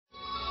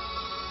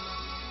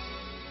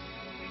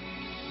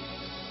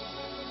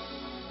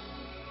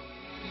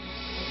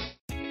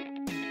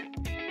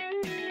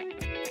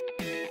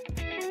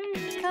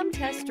Come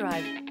test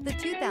drive the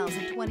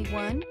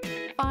 2021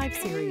 5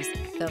 Series.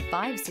 The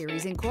 5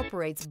 Series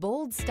incorporates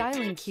bold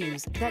styling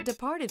cues that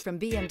departed from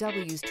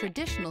BMW's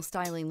traditional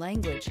styling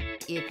language.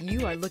 If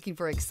you are looking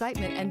for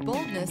excitement and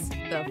boldness,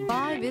 the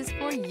 5 is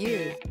for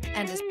you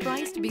and is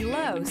priced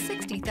below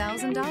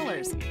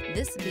 $60,000.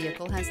 This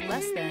vehicle has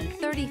less than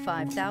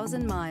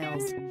 35,000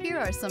 miles. Here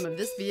are some of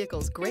this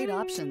vehicle's great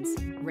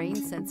options: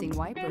 rain-sensing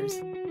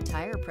wipers,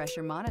 tire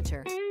pressure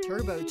monitor,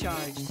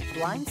 turbocharged,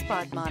 blind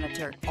spot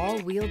monitor,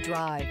 all-wheel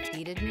drive,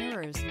 heated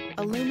mirrors,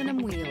 aluminum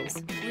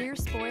wheels, rear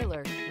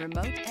spoiler,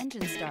 remote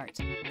engine start,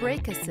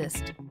 brake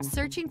assist.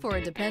 Searching for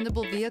a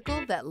dependable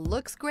vehicle that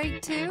looks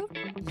great too?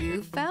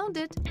 You found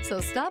it,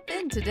 so stop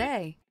in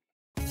today.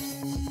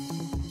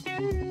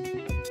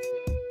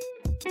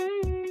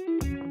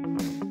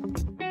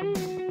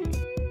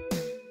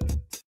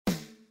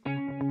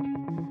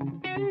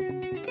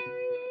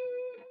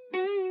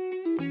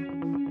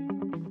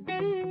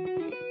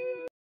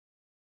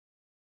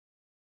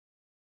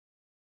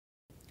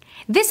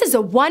 This is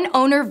a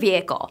one-owner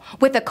vehicle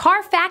with a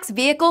Carfax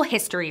Vehicle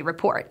History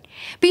Report.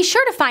 Be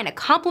sure to find a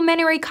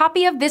complimentary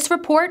copy of this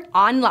report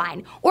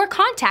online or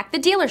contact the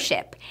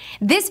dealership.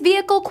 This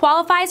vehicle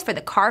qualifies for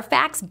the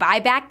Carfax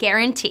Buyback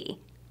Guarantee.